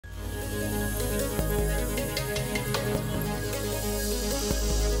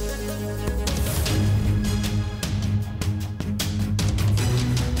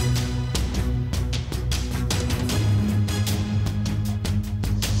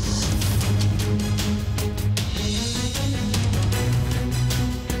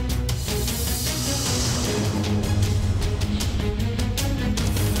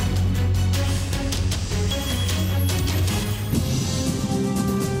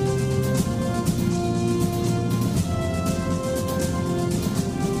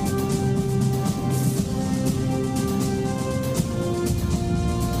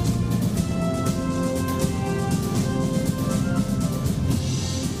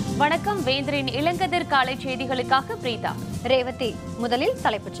வணக்கம். வேந்தரின் இளங்கதிர் காலை செய்திகளுக்காக பிரீதா. ரேவதி. முதலில்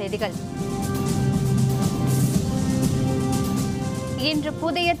தலைப்புச் செய்திகள். இன்று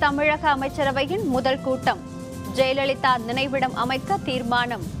புதிய தமிழக அமைச்சரவையின் முதல் கூட்டம். ஜெயலலிதா நினைவிடம் அமைக்க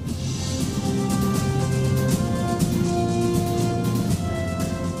தீர்மானம்.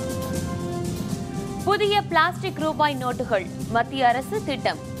 புதிய பிளாஸ்டிக் ரூபாய் நோட்டுகள் மத்திய அரசு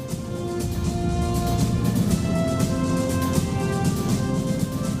திட்டம்.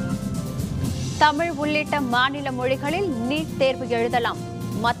 தமிழ் உள்ளிட்ட மாநில மொழிகளில் நீட் தேர்வு எழுதலாம்.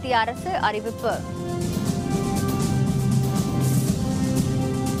 மத்திய அரசு அறிவிப்பு.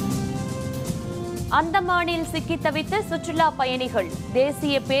 அந்தமானில் சிக்கித் தவித்த சுற்றுலா பயணிகள்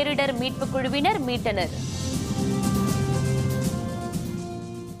தேசிய பேரிடர் மீட்புக் குழுவினர் மீட்டனர்.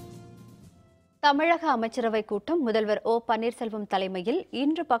 தமிழக அமைச்சரவை கூட்டம் முதல்வர் ஓ பன்னீர்செல்வம் தலைமையில்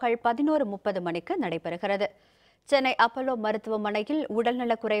இன்று பகல் 11:30 மணிக்கு நடைபெறுகிறது. சென்னை அப்பல்லோ மருத்துவமனையில்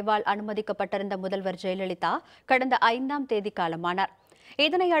உடல்நலக் குறைவால் அனுமதிக்கப்பட்டிருந்த முதல்வர் ஜெயலலிதா கடந்த 5ஆம் தேதி காலமானார்.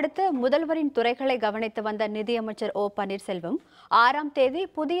 இதனையடுத்து முதல்வரின் துறைகளை கவனித்து வந்த நிதியமைச்சர் ஓ பன்னீர்செல்வம் 6ஆம் தேதி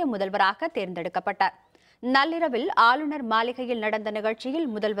புதிய முதல்வராக தேர்ந்தெடுக்கப்பட்டார். நள்ளிரவில் ஆளுநர் மாளிகையில் நடந்த நிகழ்ச்சியில்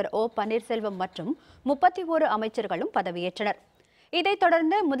முதல்வர் ஓ பன்னீர்செல்வம் மற்றும் 31 அமைச்சர்களும் பதவியேற்றனர். இதைத்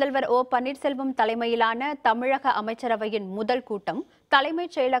தொடர்ந்து முதல்வர் ஓ பன்னீர்செல்வம் தலைமையிலான தமிழக அமைச்சரவையின் முதல் கூட்டம்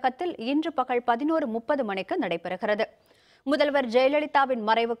தலைமைச் செயலகத்தில் இன்று பகல் 11:30 மணிக்கு நடைபெறுகிறது. முதல்வர் ஜெயலலிதாவின்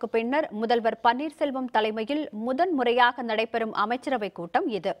மறைவுக்கு பின்னர் முதல்வர் பன்னீர்செல்வம் தலைமையில் முதன்முறையாக நடைபெறும் அமைச்சரவைக் கூட்டம்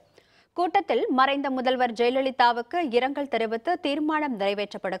இது. கூட்டத்தில் மறைந்த முதல்வர் ஜெயலலிதாவுக்கு இரங்கல் தெரிவித்து தீர்மானம்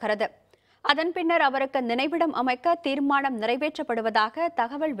நிறைவேற்றப்படுகிறது. அதன் பின்னர் அவருக்கு நினைவிடம் அமைக்க தீர்மானம் நிறைவேற்றப்படுவதாக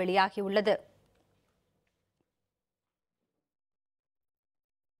தகவல் வெளியாகியுள்ளது.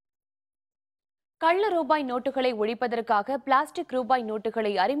 கள்ள ரூபாய் நோட்டுகளை ஒழிப்பதற்காக பிளாஸ்டிக் ரூபாய்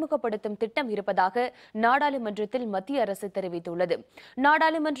நோட்டுகளை அறிமுகப்படுத்தும் திட்டம் இருப்பதாக நாடாளுமன்றத்தில் மத்திய அரசு தெரிவித்துள்ளது.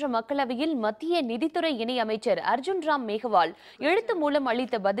 நாடாளுமன்ற மக்களவையில் மத்திய நிதித்துறை இணை அமைச்சர் அர்ஜுன் ராம் மேகவால் எழுத்து மூலம்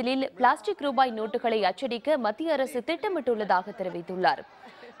அளித்த பதிலில் பிளாஸ்டிக் ரூபாய் நோட்டுகளை அச்சடிக்க மத்திய அரசு திட்டமிட்டுள்ளதாக தெரிவித்துள்ளார்.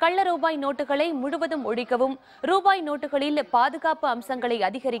 கள்ள ரூபாய் நோட்டுகளை முழுவதும் ஒழிக்கவும் ரூபாய் நோட்டுகளில் பாதுகாப்பு அம்சங்களை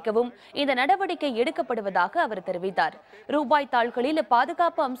அதிகரிக்கவும் இந்த நடவடிக்கை எடுக்கப்படுவதாக அவர் தெரிவித்தார். ரூபாய் தாள்களில்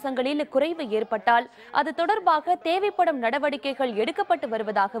பாதுகாப்பு அம்சங்களில் குறைவு ஏற்பட்டால் அது தொடர்பாக தேவைப்படும் நடவடிக்கைகள் எடுக்கப்பட்டு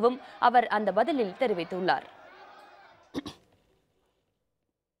வருவதாகவும் அவர் அந்த பதிலில் தெரிவித்துள்ளார்.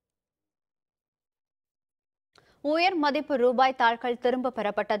 உயர் மதிப்பு ரூபாய் தாள்கள் திரும்ப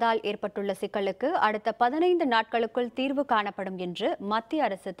பெறப்பட்டதால் ஏற்பட்டுள்ள சிக்கலுக்கு அடுத்த 15 நாட்களுக்குள் தீர்வு காணப்படும் என்று மத்திய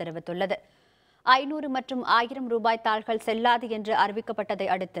அரசு தெரிவித்துள்ளது. 500 மற்றும் 1000 ரூபாய் தாள்கள் செல்லாது என்று அறிவிக்கப்பட்டதை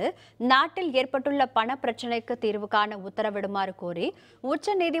அடுத்து நாட்டில் ஏற்பட்டுள்ள பண பிரச்சினைக்கு தீர்வு காண உத்தரவிடுமாறு கோரி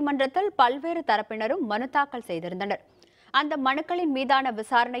உச்சநீதிமன்றத்தில் பல்வேறு தரப்பினரும் மனு தாக்கல் செய்திருந்தனர். அந்த மனுக்களின் மீதான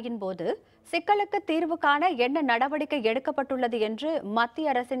விசாரணையின் போது சிக்கலுக்கு தீர்வு காண என்ன நடவடிக்கை எடுக்கப்பட்டுள்ளது என்று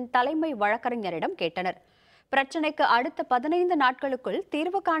மத்திய அரசின் தலைமை வழக்கறிஞரிடம் கேட்டனர். பிரச்சினைக்கு அடுத்த 15 நாட்களுக்குள்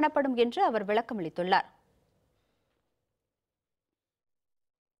தீர்வு காணப்படும் என்று அவர் விளக்கமளித்துள்ளார்.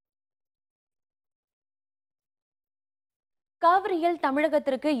 காவிரியில்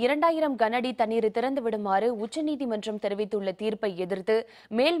தமிழகத்திற்கு 2000 கனஅடி தண்ணீர் திறந்து விடுமாறு உச்சநீதிமன்றம் தெரிவித்துள்ள தீர்ப்பை எதிர்த்து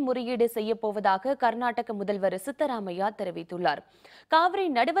மேல்முறையீடு செய்யப்போவதாக கர்நாடக முதல்வர் சித்தராமையா தெரிவித்துள்ளார். காவிரி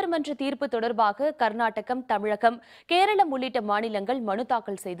நடுவர்மன்ற தீர்ப்பு தொடர்பாக கர்நாடகம், தமிழகம், கேரளம் உள்ளிட்ட மாநிலங்கள் மனு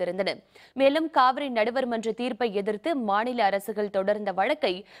தாக்கல் செய்திருந்தன. மேலும் காவிரி நடுவர்மன்ற தீர்ப்பை எதிர்த்து மாநில அரசுகள் தொடர்ந்த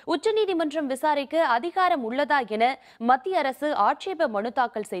வழக்கை உச்சநீதிமன்றம் விசாரிக்க அதிகாரம் உள்ளதா என மத்திய அரசு ஆட்சேப மனு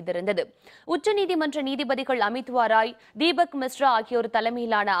தாக்கல் செய்திருந்தது. உச்சநீதிமன்ற நீதிபதிகள் அமித்வா ராய், தீபக் மிஸ்ரா ஆகியோர்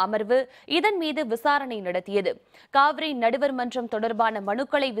தலைமையிலான அமர்வு இதன் மீது விசாரணை நடத்தியது. காவிரி நடுவர் மன்றம் தொடர்பான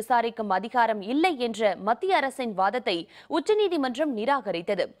மனுக்களை விசாரிக்கும் அதிகாரம் இல்லை என்ற மத்திய அரசின் வாதத்தை உச்சநீதிமன்றம்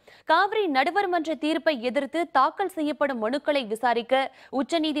நிராகரித்தது. காவிரி நடுவர் மன்ற தீர்ப்பை எதிர்த்து தாக்கல் செய்யப்படும் மனுக்களை விசாரிக்க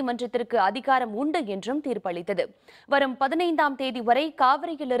உச்சநீதிமன்றத்திற்கு அதிகாரம் உண்டு என்றும் தீர்ப்பளித்தது. வரும் 15ஆம் தேதி வரை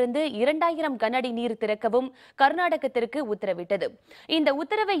காவிரியிலிருந்து 2000 கனஅடி நீர் திறக்கவும் கர்நாடகத்திற்கு உத்தரவிட்டது. இந்த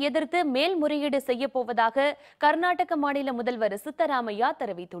உத்தரவை எதிர்த்து மேல்முறையீடு செய்யப்போவதாக கர்நாடக மாநில முதல்வர் சித்தராமையா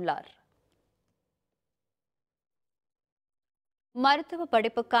தெரிவித்துள்ளார். மருத்துவ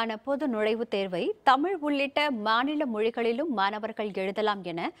படிப்புக்கான பொது நுழைவுத் தேர்வை தமிழ் உள்ளிட்ட மாநில மொழிகளிலும் மாணவர்கள் எழுதலாம்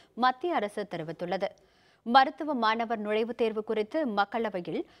என மத்திய அரசு தெரிவித்துள்ளது. மருத்துவ மாணவர் நுழைவுத் தேர்வு குறித்து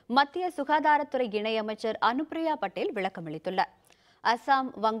மக்களவையில் மத்திய சுகாதாரத்துறை இணையமைச்சர் அனுப்பிரியா பட்டேல் விளக்கமளித்துள்ளார்.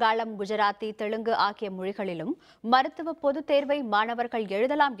 அசாம், வங்காளம், குஜராத்தி, தெலுங்கு ஆகிய மொழிகளிலும் மருத்துவ பொதுத் தேர்வை மாணவர்கள்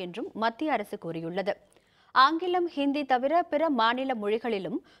எழுதலாம் என்றும் மத்திய அரசு கூறியுள்ளது. ஆங்கிலம், ஹிந்தி தவிர பிற மாநில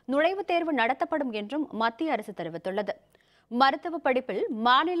மொழிகளிலும் நுழைவுத் தேர்வு நடத்தப்படும் என்றும் மத்திய அரசு தெரிவித்துள்ளது. மருத்துவ படிப்பில்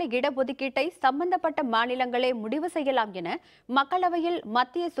மாநில இடஒதுக்கீட்டை சம்பந்தப்பட்ட மாநிலங்களே முடிவு செய்யலாம் என மக்களவையில்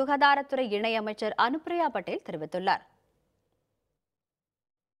மத்திய சுகாதாரத்துறை இணையமைச்சர் அனுப்பிரியா பட்டேல் தெரிவித்துள்ளார்.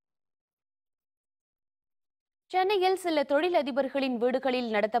 சென்னையில் சில தொழிலதிபர்களின் வீடுகளில்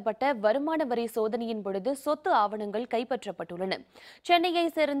நடத்தப்பட்ட வருமான வரி சோதனையின் பொழுது சொத்து ஆவணங்கள் கைப்பற்றப்பட்டுள்ளன. சென்னையை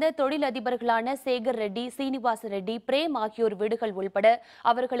சேர்ந்த தொழிலதிபர்களான சேகர் ரெட்டி, சீனிவாச ரெட்டி, பிரேம் ஆகியோர் வீடுகள் உள்பட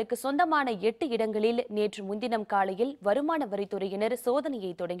அவர்களுக்கு சொந்தமான 8 இடங்களில் நேற்று முன்தினம் காலையில் வருமான வரித்துறையினர்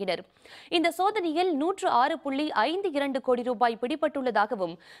சோதனையை தொடங்கினர். இந்த சோதனையில் 106.52 கோடி ரூபாய்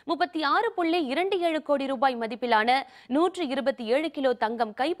பிடிபட்டுள்ளதாகவும் 36.27 கோடி ரூபாய் மதிப்பிலான 127 கிலோ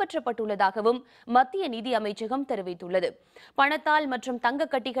தங்கம் கைப்பற்றப்பட்டுள்ளதாகவும் மத்திய நிதி அமைச்சகம் தெரிவித்துள்ளது. பணத்தால் மற்றும் தங்க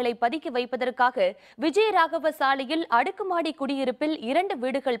கட்டிகளை பதுக்கி வைப்பதற்காக விஜயராகவ சாலையில் அடுக்குமாடி குடியிருப்பில் 2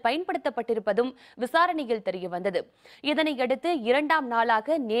 வீடுகள் பயன்படுத்தப்பட்டிருப்பதும் விசாரணையில் தெரியவந்தது. இதனையடுத்து 2ஆம்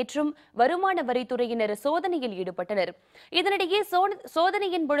நாளாக நேற்றும் வருமான வரித்துறையினர் சோதனையில் ஈடுபட்டனர். இதனிடையே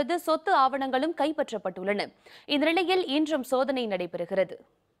சோதனையின் பொழுது சொத்து ஆவணங்களும் கைப்பற்றப்பட்டுள்ளன. இந்த நிலையில் இன்றும் சோதனை நடைபெறுகிறது.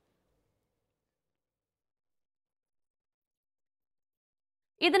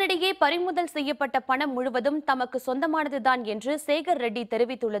 இதனிடையே பறிமுதல் செய்யப்பட்ட பணம் முழுவதும் தமக்கு சொந்தமானதுதான் என்று சேகர் ரெட்டி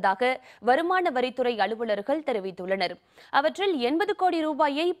தெரிவித்துள்ளதாக வருமான வரித்துறை அலுவலர்கள் தெரிவித்துள்ளனர். அவற்றில் 80 கோடி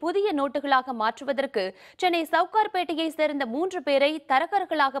ரூபாயை புதிய நோட்டுகளாக மாற்றுவதற்கு சென்னை சவுகார்பேட்டையை சேர்ந்த 3 பேரை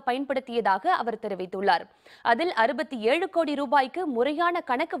தரகர்களாக பயன்படுத்தியதாக அவர் தெரிவித்துள்ளார். அதில் 67 கோடி ரூபாய்க்கு முறையான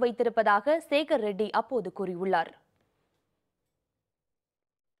கணக்கு வைத்திருப்பதாக சேகர் ரெட்டி அப்போது கூறியுள்ளார்.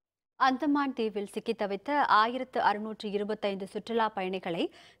 அந்தமான் தீவில் சிக்கி தவித்த 1625 சுற்றுலா பயணிகளை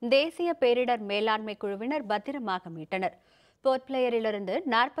தேசிய பேரிடர் மேலாண்மை குழுவினர் பத்திரமாக மீட்டனர். போர்ட் பிளேயரிலிருந்து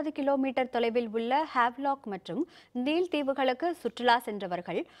 40 கிலோமீட்டர் தொலைவில் உள்ள ஹேவ்லாக் மற்றும் நீல் தீவுகளுக்கு சுற்றுலா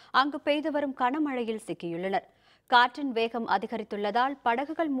சென்றவர்கள் அங்கு பெய்து வரும் கனமழையில் சிக்கியுள்ளனர். காற்றின் வேகம் அதிகரித்துள்ளதால்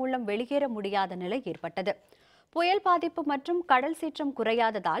படகுகள் மூலம் வெளியேற முடியாத நிலை ஏற்பட்டது. புயல் பாதிப்பு மற்றும் கடல் சீற்றம்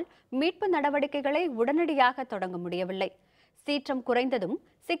குறையாததால் மீட்பு நடவடிக்கைகளை உடனடியாக தொடங்க முடியவில்லை. சீற்றம் குறைந்ததும்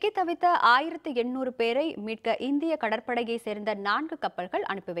சிக்கி தவித்த 1800 பேரை மீட்க இந்திய கடற்படையை சேர்ந்த 4 கப்பல்கள்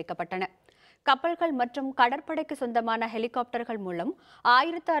அனுப்பி வைக்கப்பட்டன. கப்பல்கள் மற்றும் கடற்படைக்கு சொந்தமான ஹெலிகாப்டர்கள் மூலம்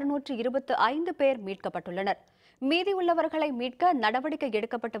 1625 பேர் மீட்கப்பட்டுள்ளனர். மீதி உள்ளவர்களை மீட்க நடவடிக்கை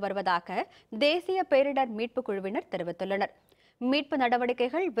எடுக்கப்பட்டு வருவதாக தேசிய பேரிடர் மீட்பு குழுவினர் தெரிவித்துள்ளனர். மீட்பு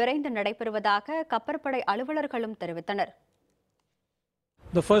நடவடிக்கைகள் விரைந்து நடைபெறுவதாக கப்பற்படை அலுவலர்களும் தெரிவித்தனர்.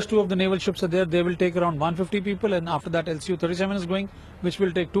 The first 2 of the naval ships are there. They will take around 150 people, and after that LCU-37 is going, which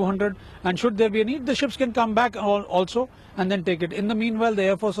will take 200. And should there be a need, the ships can come back also and then take it. In the meanwhile, the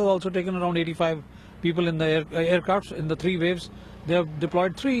Air Force has also taken around 85 people in the aircrafts in the 3 waves. They have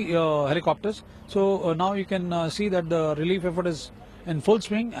deployed 3 helicopters. So now you can see that the relief effort is in full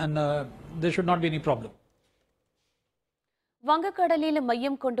swing, and there should not be any problem. வங்கக்கடலில்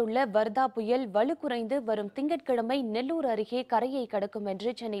மையம் கொண்டுள்ள வர்தா புயல் வலுக்குறைந்து வரும் திங்கட்கிழமை நெல்லூர் அருகே கரையை கடக்கும்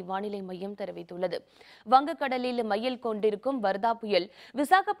என்று சென்னை வானிலை மையம் தெரிவித்துள்ளது. வங்கக்கடலில் மையம் கொண்டிருக்கும் வர்தா புயல்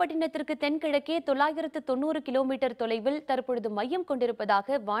விசாகப்பட்டினத்திற்கு தென்கிழக்கே 990 கிலோமீட்டர் தொலைவில் தற்பொழுது மையம்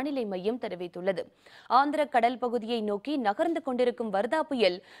கொண்டிருப்பதாக வானிலை மையம் தெரிவித்துள்ளது. ஆந்திர கடல் பகுதியை நோக்கி நகர்ந்து கொண்டிருக்கும் வர்தா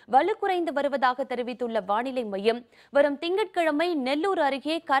புயல் வலுக்குறைந்து வருவதாக தெரிவித்துள்ள வானிலை மையம் வரும் திங்கட்கிழமை நெல்லூர்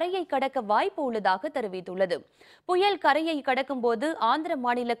அருகே கரையை கடக்க வாய்ப்பு உள்ளதாக தெரிவித்துள்ளது. புயல் கரையை கடக்கும் போது ஆந்திர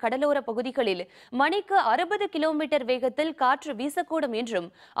மாநில கடலோர பகுதிகளில் மணிக்கு 60 கிலோமீட்டர் வேகத்தில் காற்று வீசக்கூடும் என்றும்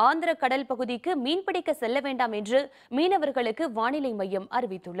ஆந்திர கடல் பகுதிக்கு மீன்பிடிக்க செல்ல வேண்டாம் என்று மீனவர்களுக்கு வானிலை மையம்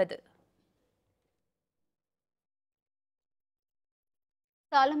அறிவித்துள்ளது.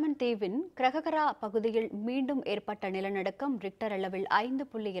 சாலமன் தீவின் கிரககரா பகுதியில் மீண்டும் ஏற்பட்ட நிலநடுக்கம் ரிக்டர் அளவில்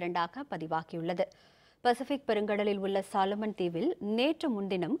 5.2 பதிவாகியுள்ளது. பசிபிக் பெருங்கடலில் உள்ள சாலமன் தீவில் நேற்று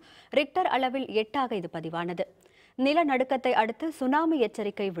முன்தினம் ரிக்டர் அளவில் 8 இது பதிவானது. நிலநடுக்கத்தை அடுத்து சுனாமி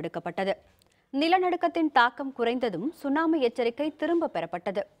எச்சரிக்கை விடுக்கப்பட்டது. நிலநடுக்கத்தின் தாக்கம் குறைந்ததும் சுனாமி எச்சரிக்கை திரும்ப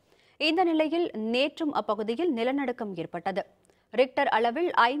பெறப்பட்டது. இந்த நிலையில் நேற்றும் அப்பகுதியில் நிலநடுக்கம் ஏற்பட்டது. ரிக்டர்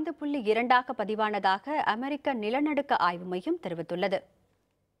அளவில் 5.2 பதிவானதாக அமெரிக்க நிலநடுக்க ஆய்வு மையம் தெரிவித்துள்ளது.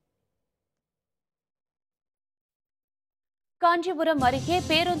 காஞ்சிபுரம் அருகே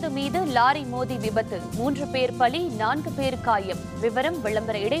பேருந்து மீது லாரி மோதி விபத்து. 3 பேர் பலி, 4 பேர் காயம். விவரம்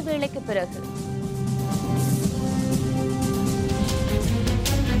விளம்பர இடைவேளைக்கு பிறகு.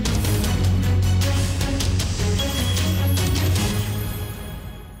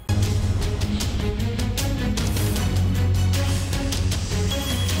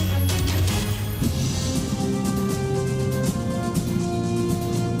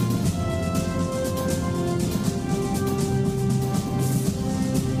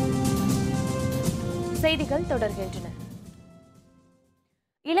 செய்திகள் தொடர்கின்றன.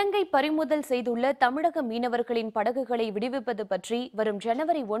 இலங்கை பறிமுதல் செய்துள்ள தமிழக மீனவர்களின் படகுகளை விடுவிப்பது பற்றி வரும்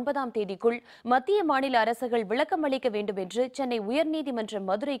ஜனவரி 9ஆம் தேதிக்குள் மத்திய மாநில அரசுகள் விளக்கமளிக்க வேண்டும் என்று சென்னை உயர்நீதிமன்ற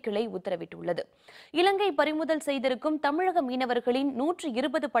மதுரை கிளை உத்தரவிட்டுள்ளது. இலங்கை பறிமுதல் செய்திருக்கும் தமிழக மீனவர்களின்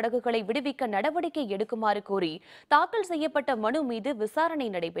 120 படகுகளை விடுவிக்க நடவடிக்கை எடுக்குமாறு கோரி தாக்கல் செய்யப்பட்ட மனு மீது விசாரணை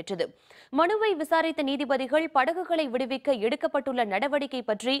நடைபெற்றது. மனுவை விசாரித்த நீதிபதிகள் படகுகளை விடுவிக்க எடுக்கப்பட்டுள்ள நடவடிக்கை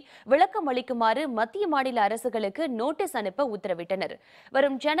பற்றி விளக்கம் அளிக்குமாறு மத்திய மாநில அரசுகளுக்கு நோட்டீஸ் அனுப்ப உத்தரவிட்டனர்.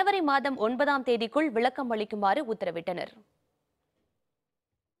 வரும் ஜனவரி மாதம் 9ஆம் தேதிக்குள் விளக்கம் அளிக்குமாறு உத்தரவிட்டனர்.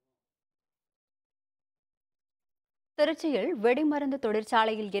 திருச்சியில் வெடிமருந்து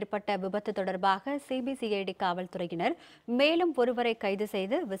தொழிற்சாலையில் ஏற்பட்ட விபத்து தொடர்பாக சிபிசிஐடி காவல்துறையினர் மேலும் ஒருவரை கைது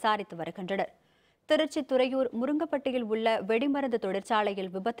செய்து விசாரித்து வருகின்றனர். திருச்சி துறையூர் முருங்கப்பட்டியில் உள்ள வெடிமருந்து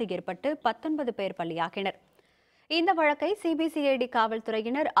தொழிற்சாலையில் விபத்து ஏற்பட்டு 19 பேர் பலியாகினர். இந்த வழக்கை சிபிசிஐடி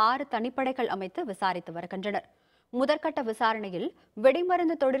காவல்துறையினர் 6 தனிப்படைகள் அமைத்து விசாரித்து வருகின்றனர். முதற்கட்ட விசாரணையில்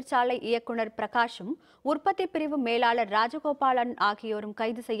வெடிமருந்து தொழிற்சாலை இயக்குநர் பிரகாஷும் உற்பத்தி பிரிவு மேலாளர் ராஜகோபாலன் ஆகியோரும்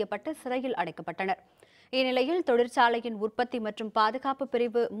கைது செய்யப்பட்டு சிறையில் அடைக்கப்பட்டனர். இந்நிலையில் தொழிற்சாலையின் உற்பத்தி மற்றும் பாதுகாப்பு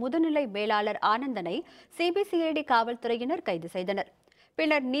பிரிவு முதுநிலை மேலாளர் ஆனந்தனை சிபிசிஐடி காவல்துறையினர் கைது செய்தனர்.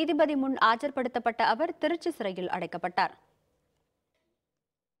 பின்னர் நீதிபதி முன் ஆஜர்படுத்தப்பட்ட அவர் திருச்சி சிறையில் அடைக்கப்பட்டார்.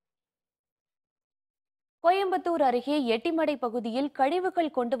 கோயம்புத்தூர் அருகே எட்டிமடை பகுதியில் கழிவுகள்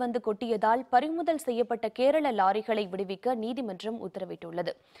கொண்டு வந்து கொட்டியதால் பறிமுதல் செய்யப்பட்ட கேரள லாரிகளை விடுவிக்க நீதிமன்றம்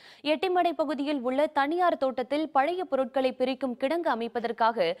உத்தரவிட்டுள்ளது. எட்டிமடை பகுதியில் உள்ள தனியார் தோட்டத்தில் பழைய பொருட்களை பிரிக்கும் கிடங்கு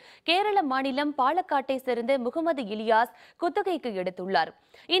அமைப்பதற்காக கேரள மாநிலம் பாலக்காட்டை சேர்ந்த முகமது இலியாஸ் குத்தகைக்கு எடுத்துள்ளார்.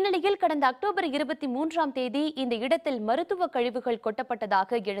 இந்நிலையில் கடந்த அக்டோபர் 23ஆம் தேதி இந்த இடத்தில் மருத்துவ கழிவுகள்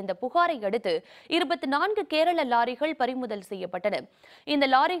கொட்டப்பட்டதாக எழுந்த புகாரை அடுத்து 24 கேரள லாரிகள் பறிமுதல் செய்யப்பட்டன. இந்த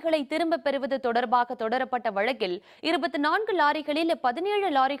லாரிகளை திரும்பப் பெறுவது தொடர்பாக தொடரப்பட்ட வழக்கில் 24 லாரிகளில்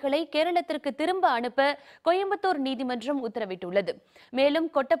 17 லாரிகளை கேரளத்திற்கு திரும்ப அனுப்ப கோயம்புத்தூர் நீதிமன்றம் உத்தரவிட்டுள்ளது. மேலும்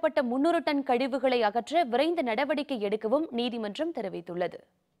கொட்டப்பட்ட 300 டன் கழிவுகளை அகற்ற விரைந்து நடவடிக்கை எடுக்கவும் நீதிமன்றம் தெரிவித்துள்ளது.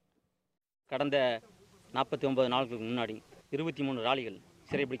 கடந்த 49 நாட்களுக்கு முன்னாடி 23 லாரிகள்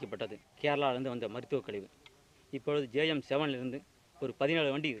சிறைபிடிக்கப்பட்டது. கேரளாவிலிருந்து வந்த மருத்துவக் கழிவு. இப்பொழுது JM7லிருந்து ஒரு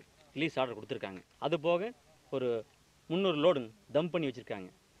 17 வண்டி ரிலீஸ் ஆர்டர் கொடுத்துருக்காங்க. அதுபோக ஒரு 300 லோடு டம்ப் பண்ணி வச்சுருக்காங்க.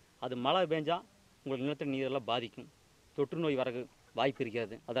 அது மழை பெஞ்சா உங்களுக்கு நிலத்தடி நீரெல்லாம் பாதிக்கும், தொற்று நோய் வர வாய்ப்பு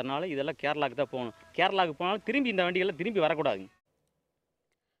இருக்கிறது. அதனால் இதெல்லாம் கேரளாவுக்கு தான் போகணும். கேரளாவுக்கு போனாலும் திரும்பி இந்த வண்டியெல்லாம் திரும்பி வரக்கூடாது.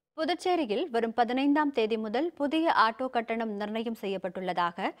 புதுச்சேரியில் வரும் 15ஆம் தேதி முதல் புதிய ஆட்டோ கட்டணம் நிர்ணயம்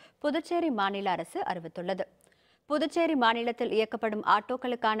செய்யப்பட்டுள்ளதாக புதுச்சேரி மாநில அரசு அறிவித்துள்ளது. புதுச்சேரி மாநிலத்தில் இயக்கப்படும்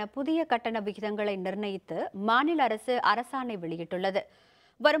ஆட்டோக்களுக்கான புதிய கட்டண விகிதங்களை நிர்ணயித்து மாநில அரசு அரசாணை வெளியிட்டுள்ளது.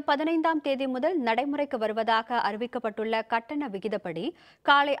 வரும் 15ஆம் தேதி முதல் நடைமுறைக்கு வருவதாக அறிவிக்கப்பட்டுள்ள கட்டண விகிதப்படி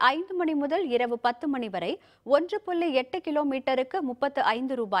காலை 5 மணி முதல் இரவு 10 மணி வரை 1.8 கிலோமீட்டருக்கு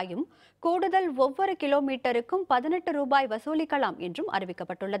 35 ரூபாயும் கூடுதல் ஒவ்வொரு கிலோமீட்டருக்கும் 18 ரூபாய் வசூலிக்கலாம் என்றும்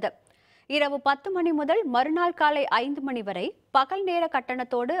அறிவிக்கப்பட்டுள்ளது. இரவு 10 மணி முதல் மறுநாள் காலை 5 மணி வரை பகல் நேர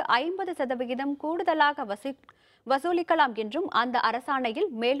கட்டணத்தோடு 50% கூடுதலாக வசூலிக்கலாம் என்றும் அந்த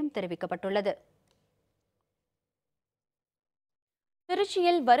அரசாணையில் மேலும் தெரிவிக்கப்பட்டுள்ளது.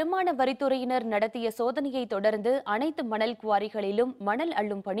 திருச்சியில் வருமான வரித்துறையினர் நடத்திய சோதனையை தொடர்ந்து அனைத்து மணல் குவாரிகளிலும் மணல்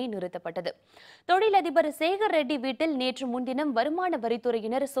அள்ளும் பணி நிறுத்தப்பட்டது. தொழிலதிபர் சேகர் ரெட்டி வீட்டில் நேற்று முன்தினம் வருமான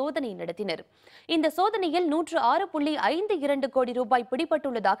வரித்துறையினர் சோதனை நடத்தினர். இந்த சோதனையில் 106.52 கோடி ரூபாய்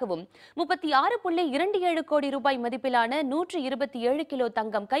பிடிபட்டுள்ளதாகவும் 36.27 கோடி ரூபாய் மதிப்பிலான 127 கிலோ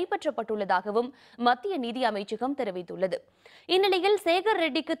தங்கம் கைப்பற்றப்பட்டுள்ளதாகவும் மத்திய நிதி அமைச்சகம் தெரிவித்துள்ளது. இந்நிலையில் சேகர்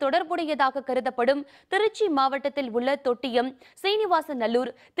ரெட்டிக்கு தொடர்புடையதாக கருதப்படும் திருச்சி மாவட்டத்தில் உள்ள தொட்டியம்,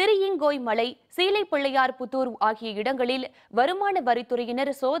 சீனிவாசநல்லூர், திரியங்கோய் மலை, சீலைப்பிள்ளையார் புத்தூர் ஆகிய இடங்களில் வருமான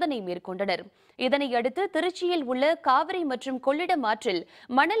வரித்துறையினர் சோதனை மேற்கொண்டனர். இதனையடுத்து திருச்சியில் உள்ள காவிரி மற்றும் கொள்ளிடம் ஆற்றில்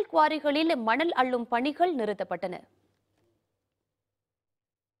மணல் குவாரிகளில் மணல் அள்ளும் பணிகள் நிறுத்தப்பட்டன.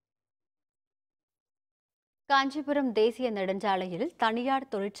 காஞ்சிபுரம் தேசிய நெடுஞ்சாலையில்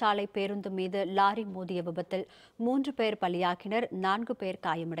தனியார் தொழிற்சாலை பேருந்து மீது லாரி மோதிய விபத்தில் 3 பேர் பலியாகினர், 4 பேர்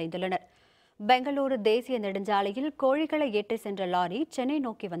காயமடைந்துள்ளனர். பெங்களூரு தேசிய நெடுஞ்சாலையில் கோழிகளை ஏற்றி சென்ற லாரி சென்னை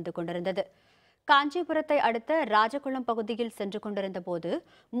நோக்கி வந்து கொண்டிருந்தது. காஞ்சிபுரத்தை அடுத்த ராஜகுளம் பகுதியில் சென்று கொண்டிருந்த போது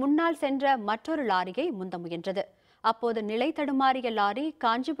முன்னால் சென்ற மற்றொரு லாரியை முந்த முயன்றது. அப்போது நிலை தடுமாறிய லாரி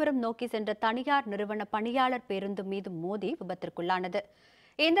காஞ்சிபுரம் நோக்கி சென்ற தனியார் நிறுவன பணியாளர் பேருந்து மீது மோதி விபத்திற்குள்ளானது.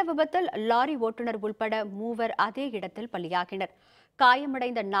 இந்த விபத்தில் லாரி ஓட்டுநர் உள்பட 3 அதே இடத்தில் பலியாகினர்.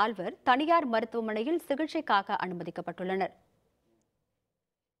 காயமடைந்த 4 தனியார் மருத்துவமனையில் சிகிச்சைக்காக அனுமதிக்கப்பட்டுள்ளனர்.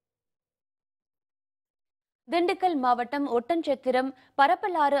 திண்டுக்கல் மாவட்டம் ஒட்டன்சத்திரம்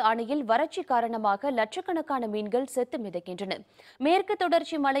பரப்பலாறு அணையில் வறட்சி காரணமாக லட்சக்கணக்கான மீன்கள் செத்து மிதக்கின்றன. மேற்கு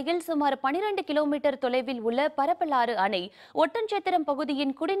தொடர்ச்சி மலையில் சுமார் 12 கிலோமீட்டர் தொலைவில் உள்ள பரப்பலாறு அணை ஒட்டன்சத்திரம்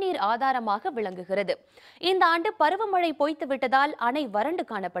பகுதியின் குடிநீர் ஆதாரமாக விளங்குகிறது. இந்த ஆண்டு பருவமழை பொய்த்துவிட்டதால் அணை வறண்டு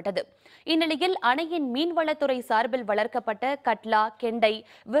காணப்பட்டது. இந்நிலையில் அணையின் மீன்வளத்துறை சார்பில் வளர்க்கப்பட்ட கட்லா, கெண்டை,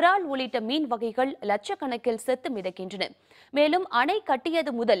 விரால் உள்ளிட்ட மீன் வகைகள் லட்சக்கணக்கில் செத்து மிதக்கின்றன. மேலும் அணை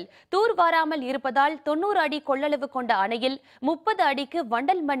கட்டியது முதல் தூர்வாராமல் இருப்பதால் 90 அடி கொள்ளளவு கொண்ட அணையில் 30 அடிக்கு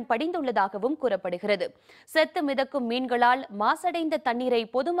வண்டல் மண் படிந்துள்ளதாகவும் கூறப்படுகிறது. செத்து மிதக்கும் மீன்களால் மாசடைந்த தண்ணீரை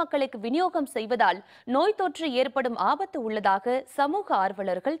பொதுமக்களுக்கு விநியோகம் செய்வதால் நோய் தொற்று ஏற்படும் ஆபத்து உள்ளதாக சமூக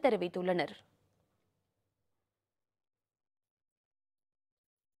ஆர்வலர்கள் தெரிவித்துள்ளனர்.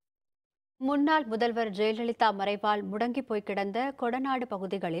 முன்னாள் முதல்வர் ஜெயலலிதா மறைவால் முடங்கி போய் கிடந்த கொடநாடு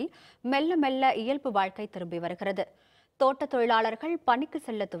பகுதிகளில் மெல்ல மெல்ல இயல்பு வாழ்க்கை திரும்பி வருகிறது. தோட்ட தொழிலாளர்கள் பணிக்கு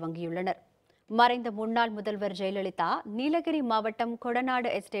செல்ல துவங்கியுள்ளனர். மறைந்த முன்னாள் முதல்வர் ஜெயலலிதா நீலகிரி மாவட்டம் கொடநாடு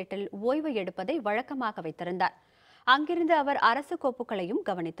எஸ்டேட்டில் ஓய்வு எடுப்பதை வழக்கமாக வைத்திருந்தார். அங்கிருந்து அவர் அரசு கோப்புகளையும்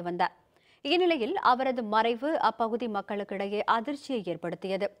கவனித்து வந்தார். இந்நிலையில் அவரது மறைவு அப்பகுதி மக்களுக்கிடையே அதிர்ச்சியை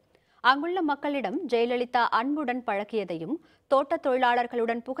ஏற்படுத்தியது. அங்குள்ள மக்களிடம் ஜெயலலிதா அன்புடன் பழகியதையும் தோட்ட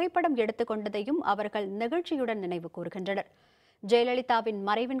தொழிலாளர்களுடன் புகைப்படம் எடுத்துக் கொண்டதையும் அவர்கள் நெகிழ்ச்சியுடன் நினைவு கூறுகின்றனர். ஜெயலலிதாவின்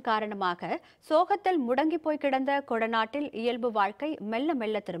மறைவின் காரணமாக சோகத்தில் முடங்கி போய் கிடந்த கொடநாட்டில் இயல்பு வாழ்க்கை மெல்ல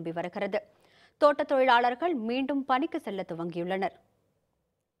மெல்ல திரும்பி வருகிறது. தோட்ட தொழிலாளர்கள் மீண்டும் பணிக்கு செல்ல துவங்கியுள்ளனர்.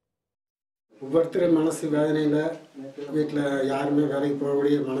 ஒவ்வொருத்தரும் மனசு வேதனையில் வீட்டில் யாருமே வேலைக்கு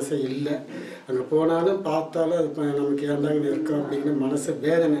போகக்கூடிய மனசே இல்லை. அங்கே போனாலும் பார்த்தாலும் அது நமக்கு ஏந்தாங்க இருக்கோம் அப்படிங்கிற மனசு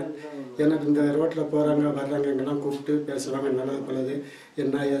வேதனை. ஏன்னா இந்த ரோட்டில் போகிறாங்க வர்றாங்க எங்கெல்லாம் கூப்பிட்டு பேசுவாங்க, நல்லது பலது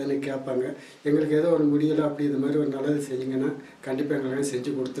என்ன ஏதுன்னு கேட்பாங்க. எங்களுக்கு ஏதோ ஒரு முடியலை அப்படி இது மாதிரி ஒரு நல்லது செய்யுங்கன்னா கண்டிப்பாக எங்களுக்கு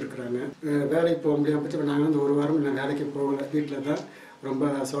செஞ்சு கொடுத்துருக்குறாங்க. வேலைக்கு போக முடியாமல் பற்றி நாங்கள் வந்து ஒரு வாரம் நான் வேலைக்கு போகலை, வீட்டில் தான்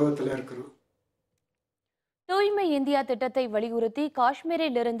ரொம்ப சோகத்தில் இருக்கிறோம். தூய்மை இந்தியா திட்டத்தை வலியுறுத்தி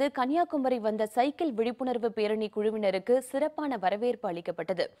காஷ்மீரிலிருந்து கன்னியாகுமரி வந்த சைக்கிள் விழிப்புணர்வு பேரணி குழுவினருக்கு சிறப்பான வரவேற்பு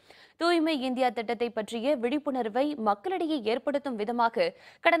அளிக்கப்பட்டது. தூய்மை இந்தியா திட்டத்தை பற்றிய விழிப்புணர்வை மக்களிடையே ஏற்படுத்தும் விதமாக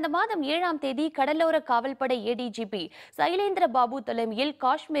கடந்த மாதம் 7ஆம் தேதி கடலோர காவல்படை ADGP சைலேந்திர பாபு தலைமையில்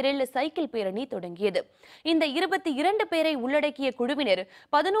காஷ்மீரில் சைக்கிள் பேரணி தொடங்கியது. இந்த 22 பேரை உள்ளடக்கிய குழுவினர்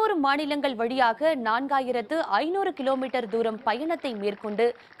 11 மாநிலங்கள் வழியாக 4500 கிலோமீட்டர் தூரம் பயணத்தை மேற்கொண்டு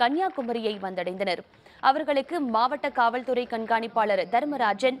கன்னியாகுமரியை வந்தடைந்தனர். அவர்களுக்கு மாவட்ட காவல்துறை கண்காணிப்பாளர்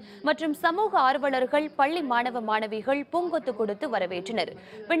தர்மராஜன் மற்றும் சமூக ஆர்வலர்கள், பள்ளி மாணவ மாணவிகள் பூங்கொத்து கொடுத்து வரவேற்றனர்.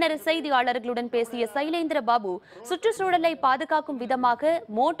 பின்னர் செய்தியாளர்களுடன் பேசிய சைலேந்திர பாபு சுற்றுச்சூழலை பாதுகாக்கும் விதமாக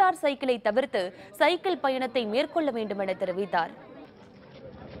மோட்டார் சைக்கிளை தவிர்த்து சைக்கிள் பயணத்தை மேற்கொள்ள வேண்டும் என தெரிவித்தார்.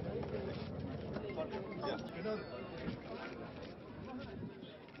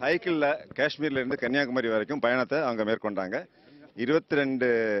 சைக்கிளில் காஷ்மீர்லேருந்து கன்னியாகுமரி வரைக்கும் பயணத்தை அவங்க மேற்கொண்டாங்க. 22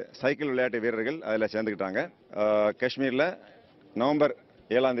 சைக்கிள் விளையாட்டு வீரர்கள் அதில் சேர்ந்துக்கிட்டாங்க. காஷ்மீரில் நவம்பர்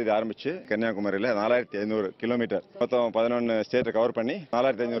 7ஆம் தேதி ஆரம்பித்து கன்னியாகுமரியில் 4500 கிலோமீட்டர், மொத்தம் 11 ஸ்டேட்டை கவர் பண்ணி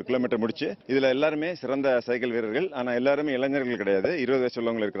 4500 கிலோமீட்டர் முடிச்சு. இதில் எல்லாருமே சிறந்த சைக்கிள் வீரர்கள். ஆனால் எல்லாருமே இளைஞர்கள் கிடையாது, 20 வயசு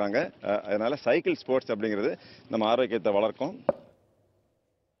உள்ளவங்க இருக்கிறாங்க. அதனால சைக்கிள் ஸ்போர்ட்ஸ் அப்படிங்கிறது நம்ம ஆரோக்கியத்தை வளர்க்கும்.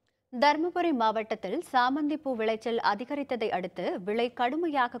 தருமபுரி மாவட்டத்தில் சாமந்தி பூ விளைச்சல் அதிகரித்ததை அடுத்து விலை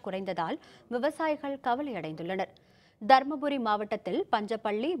கடுமையாக குறைந்ததால் விவசாயிகள் கவலையடைந்துள்ளனர். தருமபுரி மாவட்டத்தில்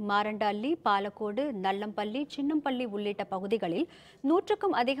பஞ்சப்பள்ளி, மாரண்டள்ளி, பாலக்கோடு, நல்லம்பள்ளி, சின்னம்பள்ளி உள்ளிட்ட பகுதிகளில்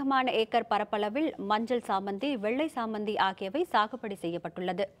 100க்கும் அதிகமான ஏக்கர் பரப்பளவில் மஞ்சள் சாமந்தி, வெள்ளை சாமந்தி ஆகியவை சாகுபடி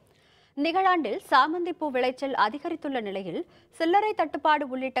செய்யப்பட்டுள்ளது. நிகழாண்டில் சாமந்தி பூ விளைச்சல் அதிகரித்துள்ள நிலையில் சில்லறை தட்டுப்பாடு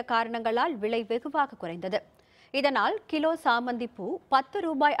உள்ளிட்ட காரணங்களால் விலை வெகுவாக குறைந்தது. இதனால் கிலோ சாமந்தி பூ 10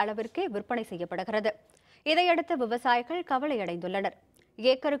 ரூபாய் அளவிற்கே விற்பனை செய்யப்படுகிறது. இதையடுத்து விவசாயிகள் கவலையடைந்துள்ளனர்.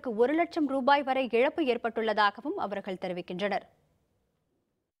 ஏக்கருக்கு 1 லட்சம் ரூபாய் வரை இழப்பு ஏற்பட்டுள்ளதாகவும் அவர்கள் தெரிவிக்கின்றனர்.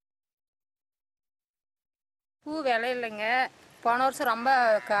 பூ விலை இல்லைங்க. போன வருஷம் ரொம்ப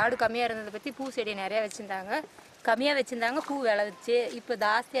காடு கம்மியாக இருந்ததை பற்றி பூ செடி நிறையா வச்சுருந்தாங்க. கம்மியாக வச்சுருந்தாங்க, பூ விலை வச்சு. இப்போ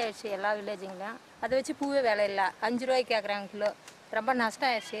ஜாஸ்தி ஆயிடுச்சு எல்லா வில்லேஜுங்களையும். அதை வச்சு பூவே விலை இல்லை, 5 ரூபாய்க்கு கேட்குறாங்க கிலோ. ரொம்ப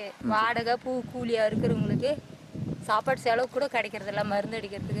நஷ்டம் ஆயிடுச்சு. வாடகை, பூ கூலியாக இருக்கிறவங்களுக்கு சாப்பாடு செலவு கூட கிடைக்கிறதில்ல, மருந்து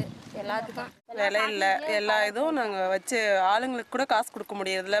அடிக்கிறதுக்கு எல்லாத்துக்கும் விலை இல்லை. எல்லா இதுவும் நாங்கள் வச்சு ஆளுங்களுக்கு கூட காசு கொடுக்க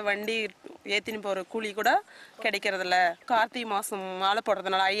முடியறதில்ல. வண்டி ஏற்றின்னு போகிற கூலி கூட கிடைக்கிறதில்ல. கார்த்திகை மாதம் மாலை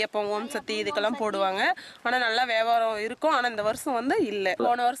போடுறதுனால ஐயப்பன், ஓம் சக்தி இதுக்கெல்லாம் போடுவாங்க. ஆனால் நல்லா வியாபாரம் இருக்கும். ஆனால் இந்த வருஷம் வந்து இல்லை.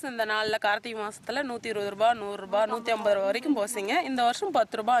 போன வருஷம் இந்த நாளில் கார்த்திகை மாதத்தில் 120 ரூபா, 100 ரூபா, 150 ரூபா வரைக்கும் போசிங்க. இந்த வருஷம்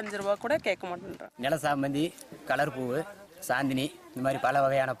 10 ரூபா, 5 ரூபா கூட கேட்க மாட்டேன்றோம். நில சாமந்தி, கலர் பூவு, சாந்தினி, இந்த மாதிரி பல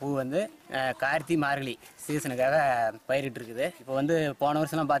வகையான பூ வந்து கார்த்திகை மார்கழி சீசனுக்காக பயிரிட்டு இருக்குது. இப்போ வந்து போன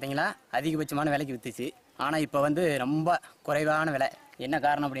வருஷம்லாம் பார்த்தீங்கன்னா அதிகபட்சமான விலைக்கு விற்றுச்சு. ஆனால் இப்போ வந்து ரொம்ப குறைவான விலை. என்ன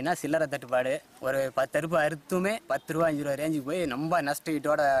காரணம் அப்படின்னா சில்லறை தட்டுப்பாடு. ஒரு 10 அறுப்பு அறுத்துமே 10 ரூபா 5 ரூபா ரேஞ்சுக்கு போய் ரொம்ப நஷ்ட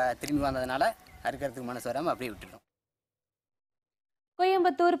ஈட்டோட திரும்பி வந்ததுனால அறுக்கிறதுக்கு மனசு வராமல் அப்படியே விட்டுட்டோம்.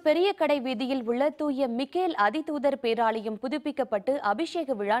 கோயம்புத்தூர் பெரிய கடை வீதியில் உள்ள தூய மிக்கேல் அதிதூதர் பேராலயம் புதுப்பிக்கப்பட்டு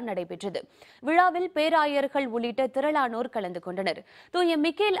அபிஷேக விழா நடைபெற்றது. விழாவில் பேராயர்கள் உள்ளிட்ட திரளானோர் கலந்து கொண்டனர். தூய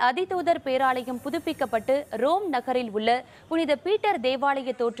மிக்கேல் அதிதூதர் பேராலயம் புதுப்பிக்கப்பட்டு ரோம் நகரில் உள்ள புனித பீட்டர்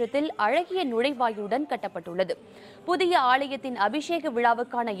தேவாலய தோற்றத்தில் அழகிய நுழைவாயுடன் கட்டப்பட்டுள்ளது. புதிய ஆலயத்தின் அபிஷேக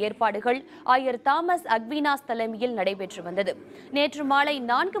விழாவுக்கான ஏற்பாடுகள் ஆயர் தாமஸ் அக்வீனாஸ் தலைமையில் நடைபெற்று வந்தது. நேற்று மாலை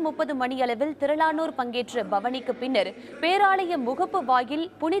 4:30 மணியளவில் திரளானோர் பங்கேற்ற பவனிக்கு பின்னர் பேராலய முகப்பு வாயில்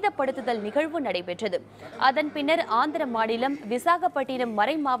புனிதப்படுத்துதல் நிகழ்வு நடைபெற்றது. அதன் பின்னர் ஆந்திர மாநிலம் விசாகப்பட்டினம்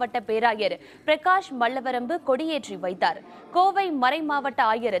மறை மாவட்ட பேராயர் பிரகாஷ் மல்லவரம்பு கொடியேற்றி வைத்தார். கோவை மறை மாவட்ட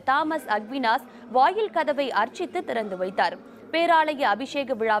ஆயர் தாமஸ் அக்வீனாஸ் வாயில் கதவை அர்ச்சித்து திறந்து வைத்தார். பேராலய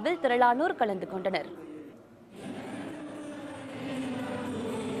அபிஷேக விழாவில் திரளானோர் கலந்து கொண்டனர்.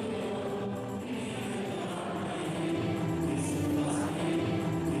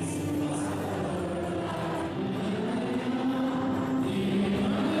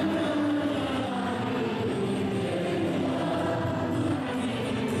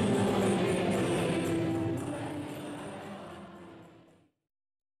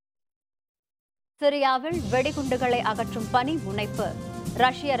 சிரியாவில் வெடிகுண்டுகளை அகற்றும் பணி முனைப்பு.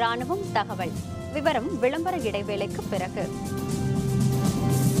 ரஷ்ய ராணுவம் தகவல். விவரம் விளம்பர இடைவேளைக்கு பிறகு.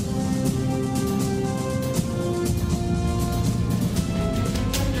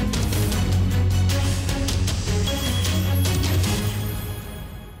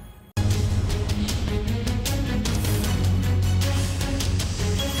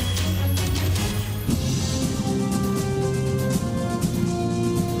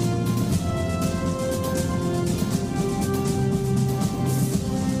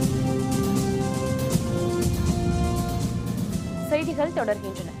 செய்திகள்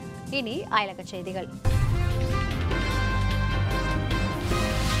தொடர்கின்றன. இனி அயலக செய்திகள்.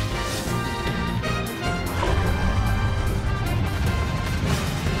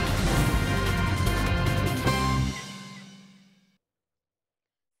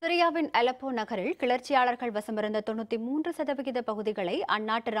 சிரியாவின் அலப்போ நகரில் கிளர்ச்சியாளர்கள் வசமிருந்த 93% பகுதிகளை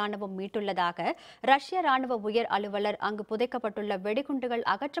அந்நாட்டு ராணுவம் மீட்டுள்ளதாக ரஷ்ய ராணுவ உயர் அலுவலர் அங்கு புதைக்கப்பட்டுள்ள வெடிகுண்டுகள்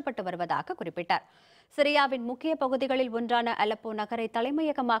அகற்றப்பட்டு வருவதாக குறிப்பிட்டார். சிரியாவின் முக்கிய பகுதிகளில் ஒன்றான அலப்போ நகரை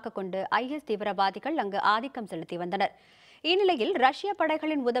தலைமையகமாக கொண்டு IS தீவிரவாதிகள் அங்கு ஆதிக்கம் செலுத்தி வந்தனர். இந்நிலையில் ரஷ்ய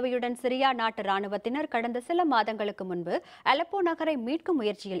படைகளின் உதவியுடன் சிரியா நாட்டு ராணுவத்தினர் கடந்த சில மாதங்களுக்கு முன்பு அலப்போ நகரை மீட்கும்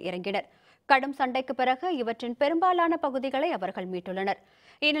முயற்சியில் இறங்கினர். கடும் சண்டைக்கு பிறகு இவற்றின் பெரும்பாலான பகுதிகளை அவர்கள் மீட்டுள்ளனர்.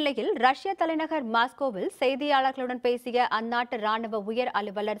 இந்நிலையில் ரஷ்ய தலைநகர் மாஸ்கோவில் செய்தியாளர்களுடன் பேசிய அந்நாட்டு ராணுவ உயர்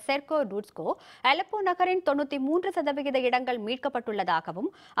அலுவலர் செர்கோ ரூட்ஸ்கோ அலப்போ நகரின் 93% இடங்கள் மீட்கப்பட்டுள்ளதாகவும்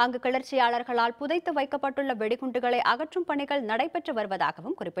அங்கு கிளர்ச்சியாளர்களால் புதைத்து வைக்கப்பட்டுள்ள வெடிகுண்டுகளை அகற்றும் பணிகள் நடைபெற்று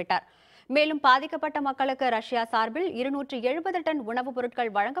வருவதாகவும் குறிப்பிட்டார். மேலும் பாதிக்கப்பட்ட மக்களுக்கு ரஷ்யா சார்பில் 270 டன் உணவுப்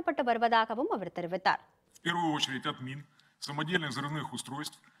பொருட்கள் வழங்கப்பட்டு வருவதாகவும் அவர் தெரிவித்தார்.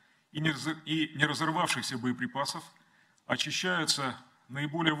 и не разорвавшихся боеприпасов очищаются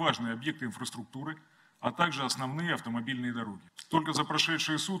наиболее важные объекты инфраструктуры, а также основные автомобильные дороги. Только за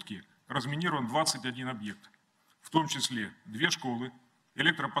прошедшие сутки разминирован 21 объект, в том числе 2 школы,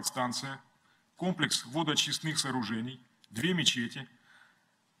 электроподстанция, комплекс водоочистных сооружений, 2 мечети,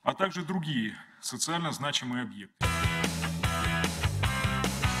 а также другие социально значимые объекты.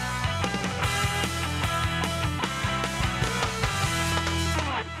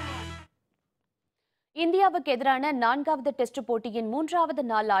 இந்தியாவுக்கு எதிரான 4வது டெஸ்ட் போட்டியின் 3வது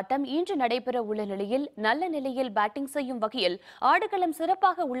நாள் ஆட்டம் இன்று நடைபெற உள்ள நிலையில் நல்ல நிலையில் பேட்டிங் செய்யும் வகையில் ஆடுகளம்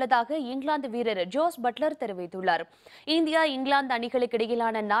சிறப்பாக உள்ளதாக இங்கிலாந்து வீரர் ஜோஸ் பட்லர் தெரிவித்துள்ளார். இந்தியா இங்கிலாந்து அணிகளுக்கு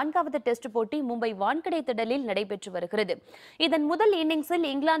இடையிலான 4வது டெஸ்ட் போட்டி மும்பை வான்கடை திடலில் நடைபெற்று வருகிறது. இதன் முதல் இன்னிங்ஸில்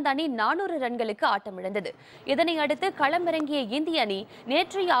இங்கிலாந்து அணி 400 ரன்களுக்கு ஆட்டமிழந்தது. இதனை அடுத்து களமிறங்கிய இந்திய அணி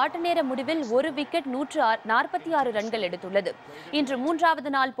நேற்றைய ஆட்ட நேர முடிவில் 1 விக்கெட் 146 ரன்கள் எடுத்துள்ளது. இன்று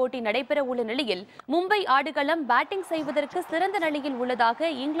 3வது நாள் போட்டி நடைபெற உள்ள நிலையில் மும்பை ஆடுகளம் பேட்டிங் செய்வதற்கு சிறந்த நிலையில் உள்ளதாக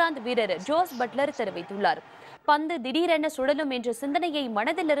இங்கிலாந்து வீரர் ஜோஸ் பட்லர் தெரிவித்துள்ளார். பந்து திடீரென சுழலும் என்ற சிந்தனையை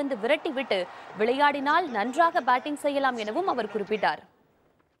மனதிலிருந்து விரட்டிவிட்டு விளையாடினால் நன்றாக பேட்டிங் செய்யலாம் எனவும் அவர் குறிப்பிட்டார்.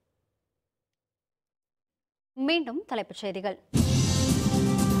 மீண்டும் தலைப்புச் செய்திகள்.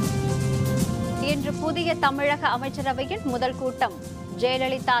 இன்று புதிய தமிழக அமைச்சரவையின் முதல் கூட்டம்.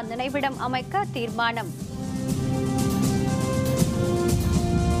 ஜெயலலிதா நினைவிடம் அமைக்க தீர்மானம்.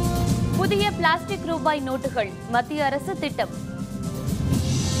 புதிய பிளாஸ்டிக் ரூபாய் நோட்டுகள் மத்திய அரசு திட்டம்.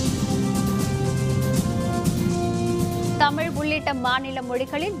 தமிழ் உள்ளிட்ட மாநில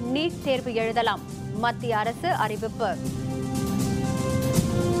மொழிகளில் நீட் தேர்வு எழுதலாம். மத்திய அரசு அறிவிப்பு.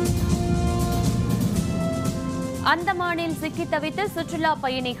 அந்தமானில் சிக்கி தவித்த சுற்றுலா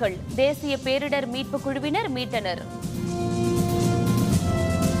பயணிகள் தேசிய பேரிடர் மீட்பு குழுவினர் மீட்டனர்.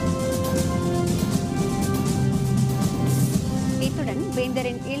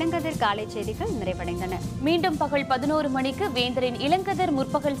 வேந்தரின் இளங்கதிர் காலை செய்திகள் நிறைவடைந்தன. மீண்டும் பகல் 11 மணிக்கு வேந்தரின் இளங்கதிர்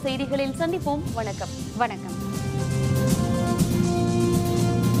முற்பகல் செய்திகளில் சந்திப்போம். வணக்கம். வணக்கம்.